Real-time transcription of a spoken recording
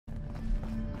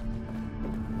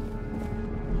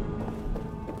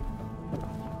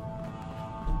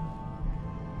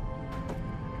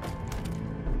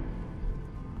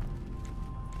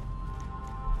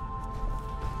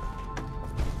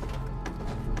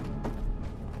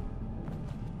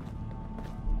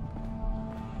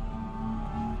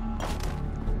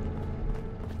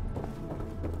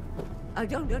I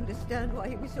don't understand why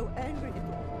he was so angry at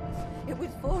all of us. It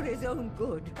was for his own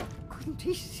good. Couldn't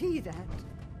he see that?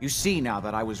 You see now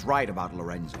that I was right about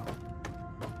Lorenzo.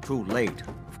 Too late,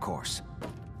 of course.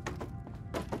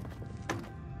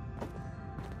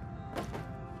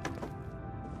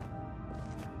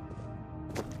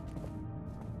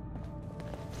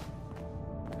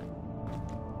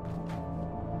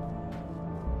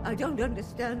 I don't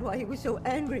understand why he was so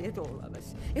angry at all of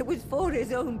us. It was for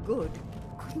his own good.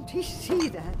 Couldn't he see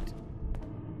that?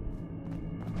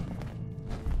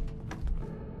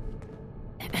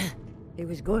 He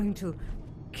was going to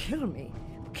kill me.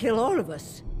 Kill all of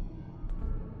us.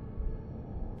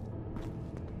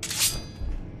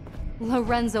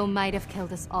 Lorenzo might have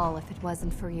killed us all if it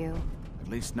wasn't for you. At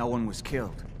least no one was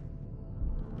killed.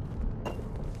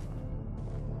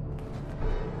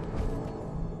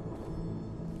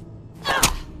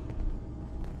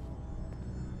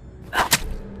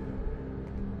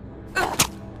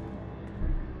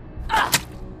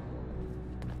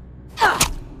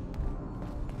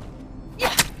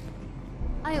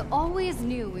 I always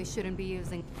knew we shouldn't be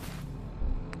using...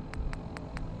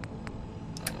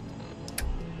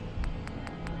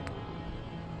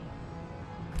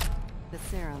 the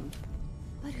serum.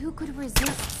 But who could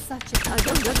resist such a... I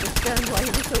don't understand why he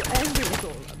was so angry at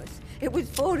all of us. It was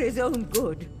for his own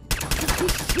good. Couldn't he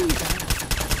see that?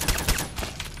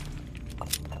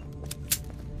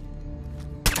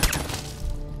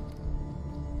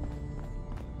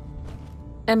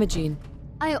 Imogene.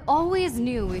 I always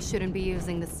knew we shouldn't be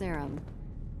using the serum.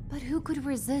 But who could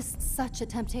resist such a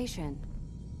temptation?